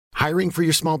Hiring for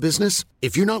your small business?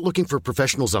 If you're not looking for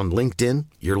professionals on LinkedIn,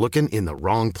 you're looking in the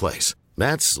wrong place.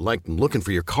 That's like looking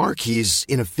for your car keys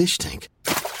in a fish tank.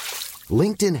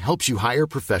 LinkedIn helps you hire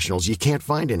professionals you can't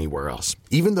find anywhere else,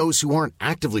 even those who aren't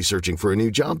actively searching for a new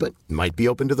job but might be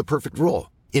open to the perfect role.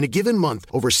 In a given month,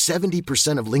 over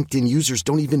 70% of LinkedIn users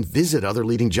don't even visit other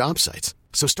leading job sites.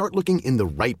 So start looking in the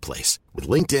right place. With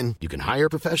LinkedIn, you can hire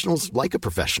professionals like a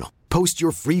professional. Post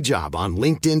your free job on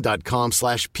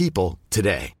linkedin.com/people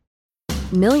today.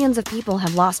 Millions of people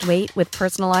have lost weight with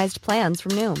personalized plans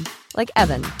from Noom. Like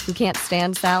Evan, who can't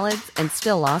stand salads and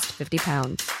still lost 50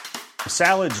 pounds.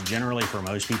 Salads generally for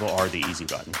most people are the easy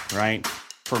button, right?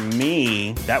 For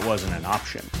me, that wasn't an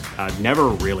option. I never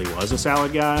really was a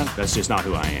salad guy. That's just not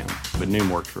who I am. But Noom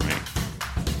worked for me.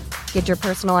 Get your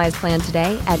personalized plan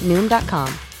today at Noom.com.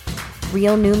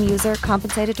 Real Noom user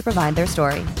compensated to provide their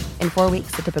story. In 4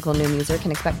 weeks, the typical Noom user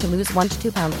can expect to lose 1 to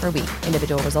 2 pounds per week.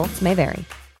 Individual results may vary.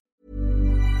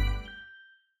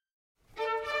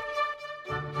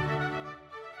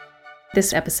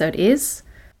 This episode is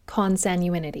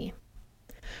Consanguinity.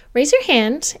 Raise your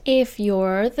hand if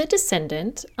you're the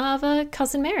descendant of a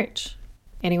cousin marriage.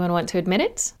 Anyone want to admit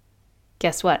it?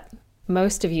 Guess what?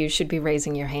 Most of you should be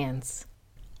raising your hands.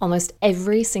 Almost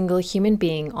every single human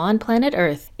being on planet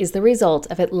Earth is the result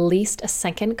of at least a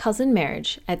second cousin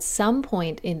marriage at some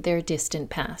point in their distant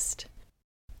past.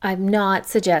 I'm not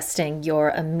suggesting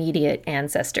your immediate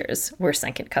ancestors were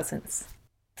second cousins.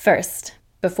 First,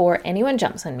 before anyone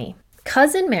jumps on me,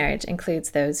 cousin marriage includes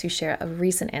those who share a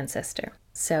recent ancestor,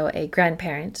 so a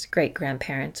grandparent,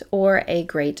 great-grandparent, or a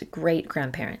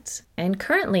great-great-grandparent. And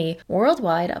currently,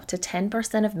 worldwide, up to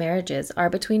 10% of marriages are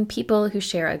between people who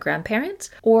share a grandparent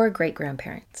or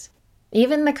great-grandparent.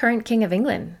 Even the current King of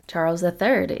England, Charles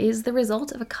III, is the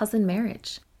result of a cousin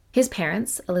marriage. His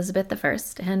parents, Elizabeth I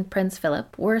and Prince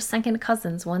Philip, were second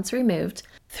cousins once removed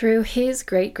through his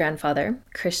great-grandfather,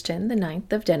 Christian IX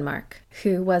of Denmark,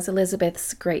 who was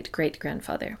Elizabeth's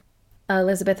great-great-grandfather.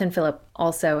 Elizabeth and Philip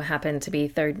also happened to be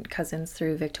third cousins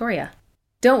through Victoria.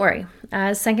 Don't worry,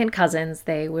 as second cousins,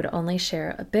 they would only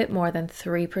share a bit more than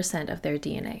 3% of their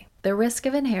DNA. The risk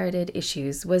of inherited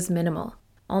issues was minimal.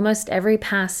 Almost every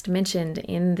past mentioned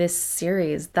in this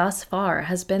series thus far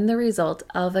has been the result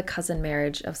of a cousin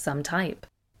marriage of some type.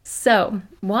 So,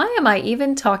 why am I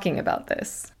even talking about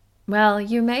this? Well,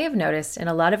 you may have noticed in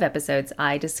a lot of episodes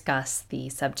I discuss the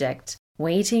subject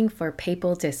waiting for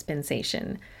papal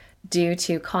dispensation due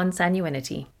to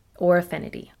consanguinity or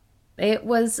affinity. It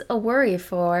was a worry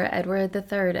for Edward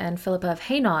III and Philip of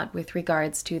Hainaut with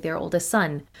regards to their oldest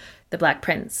son, the Black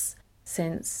Prince,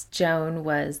 since Joan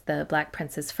was the Black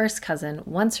Prince's first cousin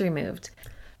once removed.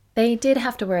 They did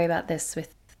have to worry about this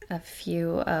with a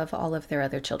few of all of their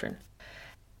other children.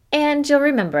 And you'll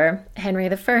remember Henry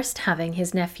I having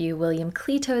his nephew William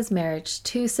Clito's marriage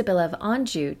to Sibylla of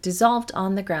Anjou dissolved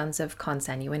on the grounds of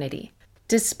consanguinity,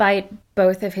 despite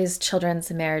both of his children's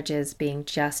marriages being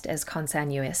just as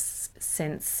consanguineous,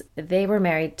 since they were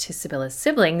married to Sibylla's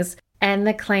siblings, and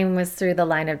the claim was through the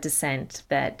line of descent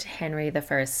that Henry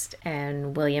I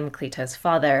and William Clito's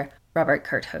father, Robert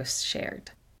Curthose, shared.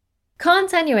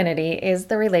 Consanguinity is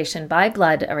the relation by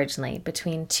blood originally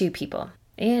between two people.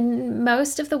 In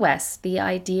most of the West, the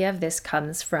idea of this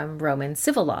comes from Roman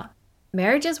civil law.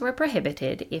 Marriages were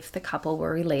prohibited if the couple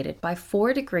were related by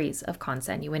 4 degrees of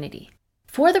consanguinity.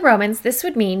 For the Romans, this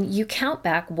would mean you count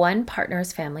back one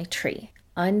partner's family tree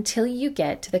until you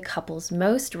get to the couple's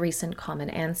most recent common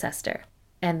ancestor,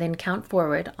 and then count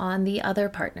forward on the other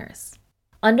partners.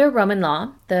 Under Roman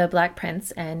law, the Black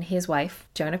Prince and his wife,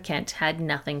 Joan of Kent, had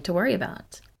nothing to worry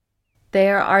about.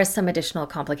 There are some additional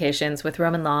complications with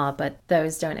Roman law, but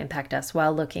those don't impact us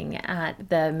while looking at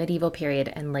the medieval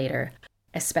period and later,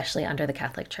 especially under the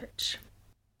Catholic Church.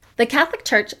 The Catholic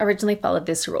Church originally followed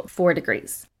this rule, 4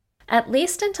 degrees, at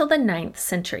least until the 9th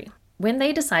century, when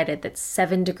they decided that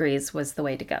 7 degrees was the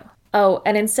way to go. Oh,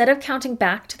 and instead of counting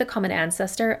back to the common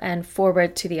ancestor and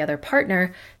forward to the other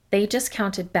partner, they just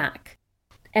counted back.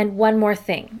 And one more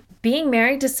thing, being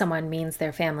married to someone means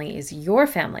their family is your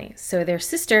family, so their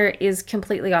sister is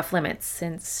completely off limits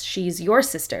since she's your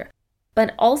sister.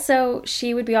 But also,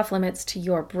 she would be off limits to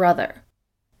your brother.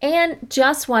 And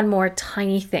just one more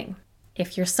tiny thing.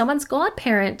 If you're someone's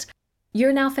godparent,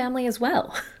 you're now family as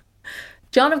well.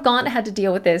 John of Gaunt had to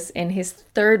deal with this in his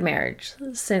 3rd marriage,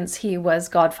 since he was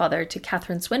godfather to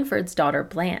Catherine Swynford's daughter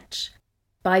Blanche.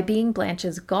 By being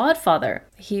Blanche's godfather,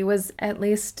 he was, at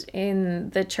least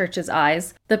in the church's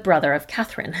eyes, the brother of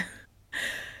Catherine.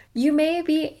 You may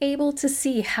be able to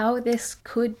see how this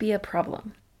could be a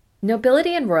problem.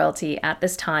 Nobility and royalty at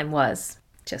this time was,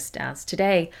 just as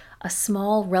today, a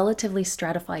small, relatively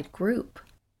stratified group.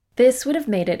 This would have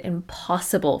made it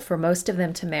impossible for most of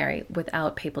them to marry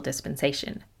without papal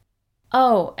dispensation.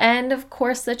 Oh, and of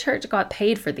course the church got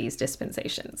paid for these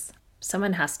dispensations.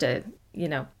 Someone has to,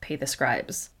 pay the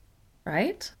scribes,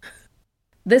 right?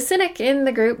 The cynic in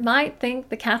the group might think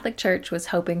the Catholic Church was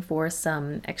hoping for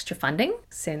some extra funding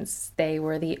since they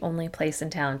were the only place in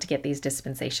town to get these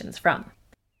dispensations from.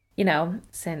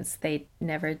 Since they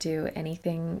never do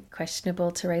anything questionable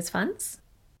to raise funds,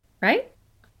 right?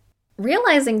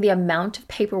 Realizing the amount of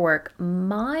paperwork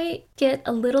might get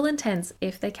a little intense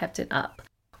if they kept it up.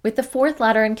 With the Fourth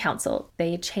Lateran Council,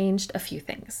 they changed a few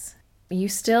things. You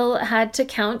still had to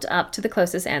count up to the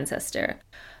closest ancestor,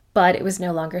 but it was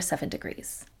no longer 7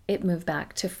 degrees. It moved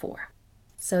back to 4.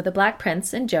 So the Black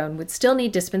Prince and Joan would still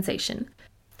need dispensation.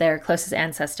 Their closest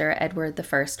ancestor, Edward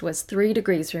I, was 3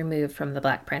 degrees removed from the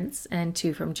Black Prince and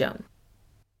 2 from Joan.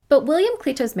 But William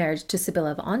Clito's marriage to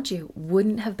Sibylla of Anjou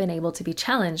wouldn't have been able to be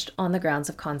challenged on the grounds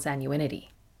of consanguinity.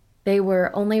 They were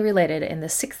only related in the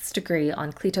 6th degree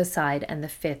on Clito's side and the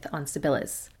 5th on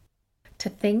Sibylla's. To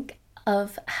think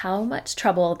of how much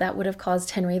trouble that would have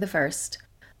caused Henry I,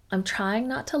 I'm trying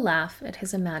not to laugh at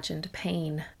his imagined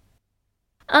pain.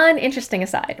 An interesting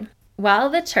aside, while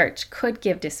the church could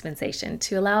give dispensation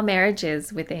to allow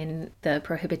marriages within the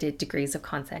prohibited degrees of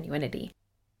consanguinity,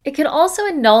 it could also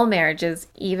annul marriages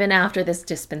even after this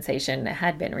dispensation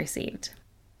had been received,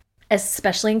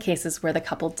 especially in cases where the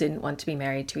couple didn't want to be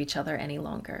married to each other any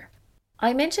longer.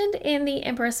 I mentioned in the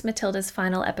Empress Matilda's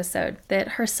final episode that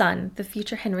her son, the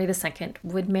future Henry II,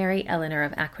 would marry Eleanor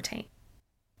of Aquitaine.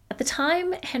 At the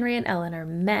time Henry and Eleanor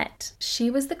met, she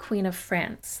was the Queen of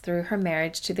France through her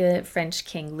marriage to the French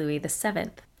King Louis VII.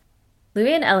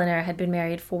 Louis and Eleanor had been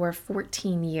married for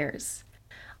 14 years.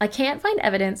 I can't find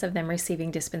evidence of them receiving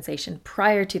dispensation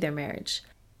prior to their marriage,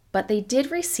 but they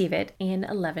did receive it in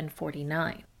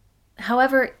 1149.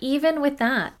 However, even with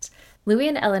that, Louis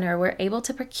and Eleanor were able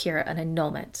to procure an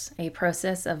annulment, a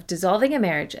process of dissolving a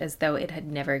marriage as though it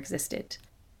had never existed,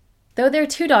 though their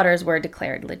 2 daughters were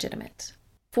declared legitimate.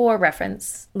 For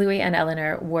reference, Louis and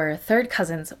Eleanor were 3rd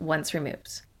cousins once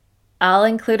removed. I'll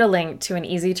include a link to an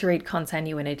easy-to-read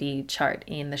consanguinity chart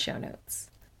in the show notes.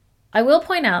 I will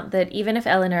point out that even if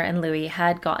Eleanor and Louis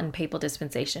had gotten papal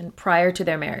dispensation prior to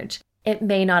their marriage, it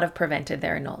may not have prevented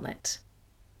their annulment.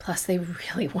 Plus, they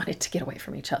really wanted to get away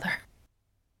from each other.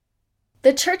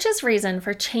 The Church's reason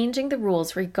for changing the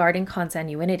rules regarding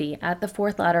consanguinity at the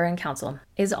Fourth Lateran Council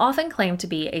is often claimed to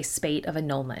be a spate of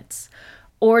annulments,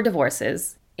 or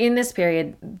divorces. In this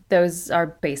period, those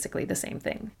are basically the same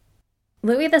thing.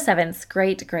 Louis VII's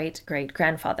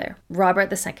great-great-great-grandfather,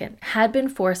 Robert II, had been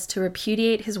forced to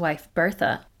repudiate his wife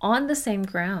Bertha on the same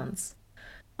grounds.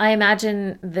 I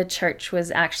imagine the church was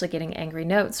actually getting angry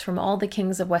notes from all the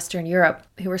kings of Western Europe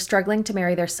who were struggling to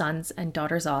marry their sons and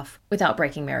daughters off without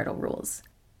breaking marital rules.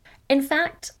 In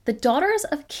fact, the daughters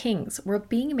of kings were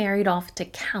being married off to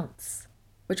counts,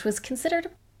 which was considered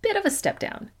a bit of a step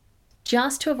down,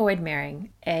 just to avoid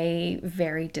marrying a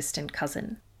very distant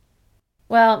cousin.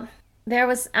 Well, there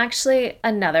was actually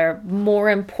another,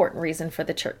 more important reason for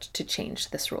the church to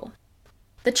change this rule.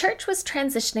 The church was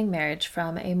transitioning marriage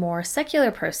from a more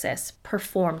secular process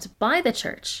performed by the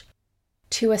church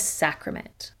to a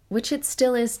sacrament, which it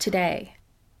still is today.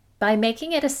 By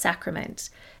making it a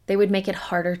sacrament, they would make it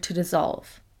harder to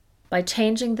dissolve. By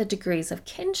changing the degrees of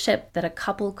kinship that a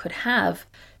couple could have,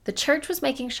 the church was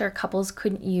making sure couples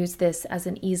couldn't use this as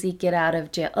an easy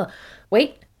get-out-of-jail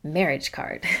marriage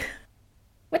card.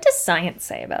 What does science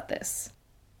say about this?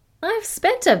 I've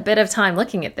spent a bit of time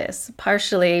looking at this,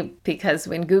 partially because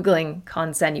when Googling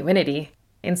consanguinity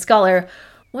in Scholar,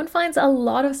 one finds a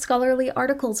lot of scholarly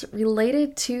articles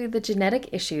related to the genetic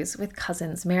issues with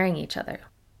cousins marrying each other.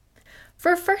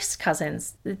 For first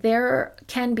cousins, there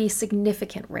can be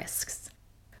significant risks.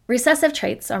 Recessive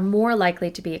traits are more likely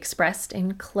to be expressed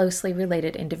in closely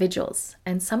related individuals,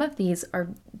 and some of these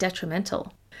are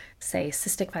detrimental, say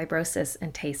cystic fibrosis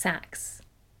and Tay-Sachs.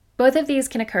 Both of these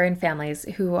can occur in families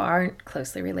who aren't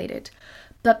closely related,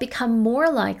 but become more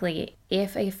likely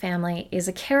if a family is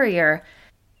a carrier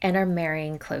and are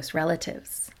marrying close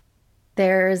relatives.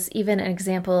 There's even an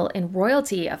example in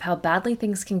royalty of how badly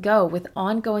things can go with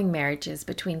ongoing marriages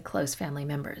between close family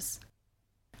members.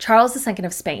 Charles II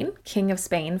of Spain, King of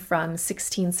Spain from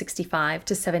 1665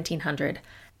 to 1700,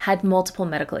 had multiple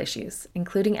medical issues,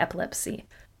 including epilepsy,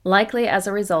 likely as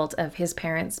a result of his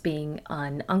parents being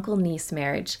an uncle-niece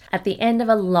marriage at the end of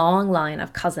a long line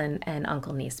of cousin and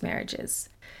uncle-niece marriages.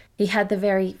 He had the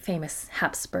very famous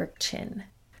Habsburg chin.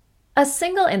 A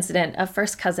single incident of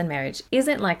first cousin marriage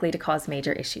isn't likely to cause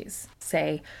major issues,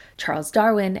 say Charles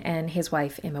Darwin and his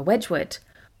wife Emma Wedgwood,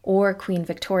 or Queen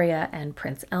Victoria and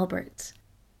Prince Albert.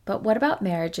 But what about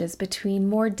marriages between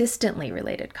more distantly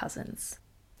related cousins?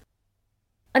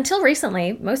 Until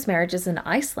recently, most marriages in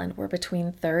Iceland were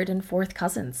between third and fourth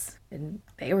cousins, and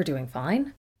they were doing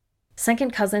fine.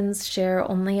 Second cousins share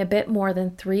only a bit more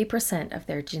than 3% of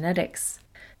their genetics,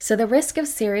 so the risk of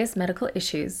serious medical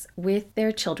issues with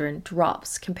their children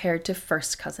drops compared to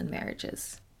first cousin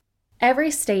marriages. Every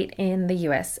state in the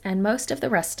US and most of the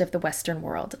rest of the Western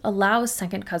world allows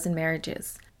second cousin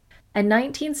marriages, and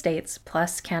 19 states,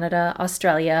 plus Canada,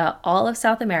 Australia, all of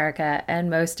South America, and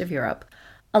most of Europe,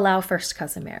 allow first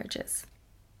cousin marriages.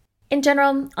 In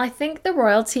general, I think the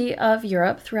royalty of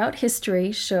Europe throughout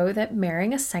history show that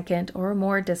marrying a second or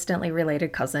more distantly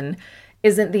related cousin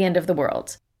isn't the end of the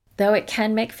world, though it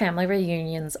can make family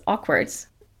reunions awkward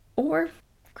or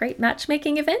great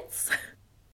matchmaking events.